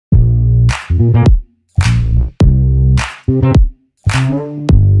Okay,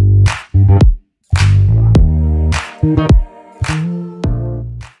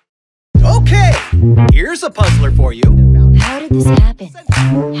 here's a puzzler for you. How did this happen?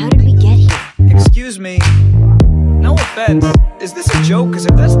 How did we get here? Excuse me. No offense. Is this a joke? Because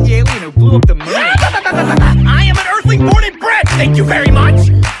if that's the alien who blew up the moon... I am an Earthling born and bred! Thank you very much!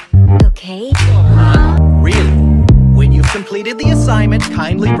 Okay. Really? When you've completed the assignment,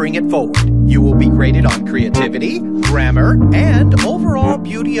 kindly bring it forward. You will be graded on creativity, grammar, and overall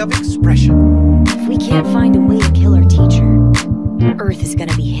beauty of expression. If we can't find a way to kill our teacher, Earth is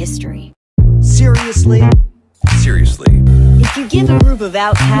gonna be history. Seriously? Seriously. If you give a group of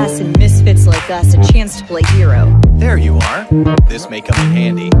outcasts and misfits like us a chance to play hero. There you are. This may come in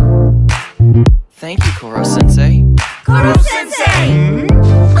handy. Thank you, Koro-sensei. Koro-sensei! I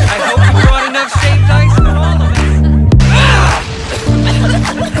hope you brought enough shaved ice for all of us.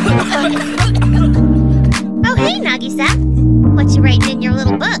 Oh, hey, Nagisa. What you writing in your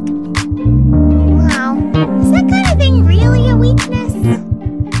little book? Wow, is that kind of thing really a weakness?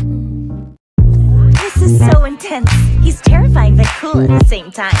 This is so intense. He's terrifying but cool at the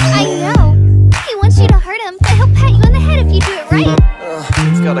same time. I know. He wants you to hurt him, but he'll pat you on the head if you do it right.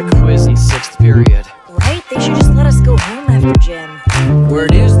 He's got a quiz in 6th period. Right? They should just let us go home after gym.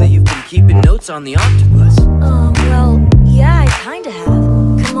 Word is that you've been keeping notes on the octopus. Well, yeah, I kinda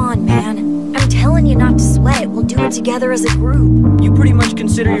have. Come on, man. I'm telling you not to sweat it. We'll do it together as a group. You pretty much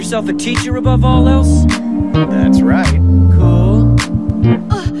consider yourself a teacher above all else? That's right. Cool.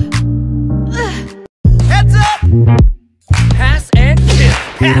 Heads up! Pass and kill.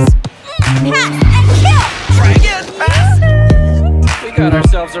 Pass! Pass and kill! Try again! Pass! We got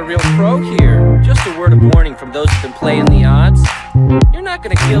ourselves a real pro here. Just a word of warning from those who've been playing the odds. You're not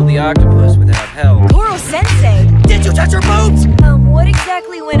gonna kill the octopus without help. Koro-sensei! Did you touch her boobs? What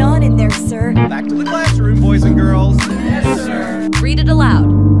exactly went on in there, sir? Back to the classroom, boys and girls. Yes, sir. Read it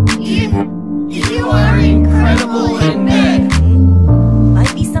aloud. You are incredible in bed.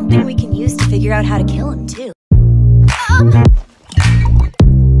 Might be something we can use to figure out how to kill him, too.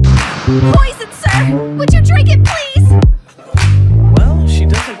 Poison, sir! Would you drink it, please? Well, she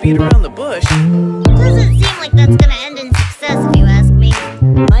doesn't beat around the bush. Doesn't seem like that's gonna end in success if you ask me.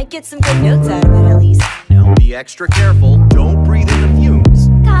 Might get some good notes out of it, at least. Now be extra careful. Don't breathe in the fumes.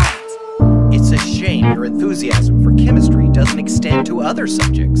 Got it. It's a shame your enthusiasm for chemistry doesn't extend to other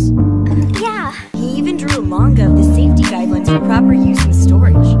subjects. Yeah. He even drew a manga of the safety guidelines for proper use and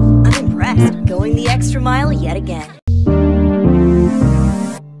storage. I'm impressed. Going the extra mile yet again.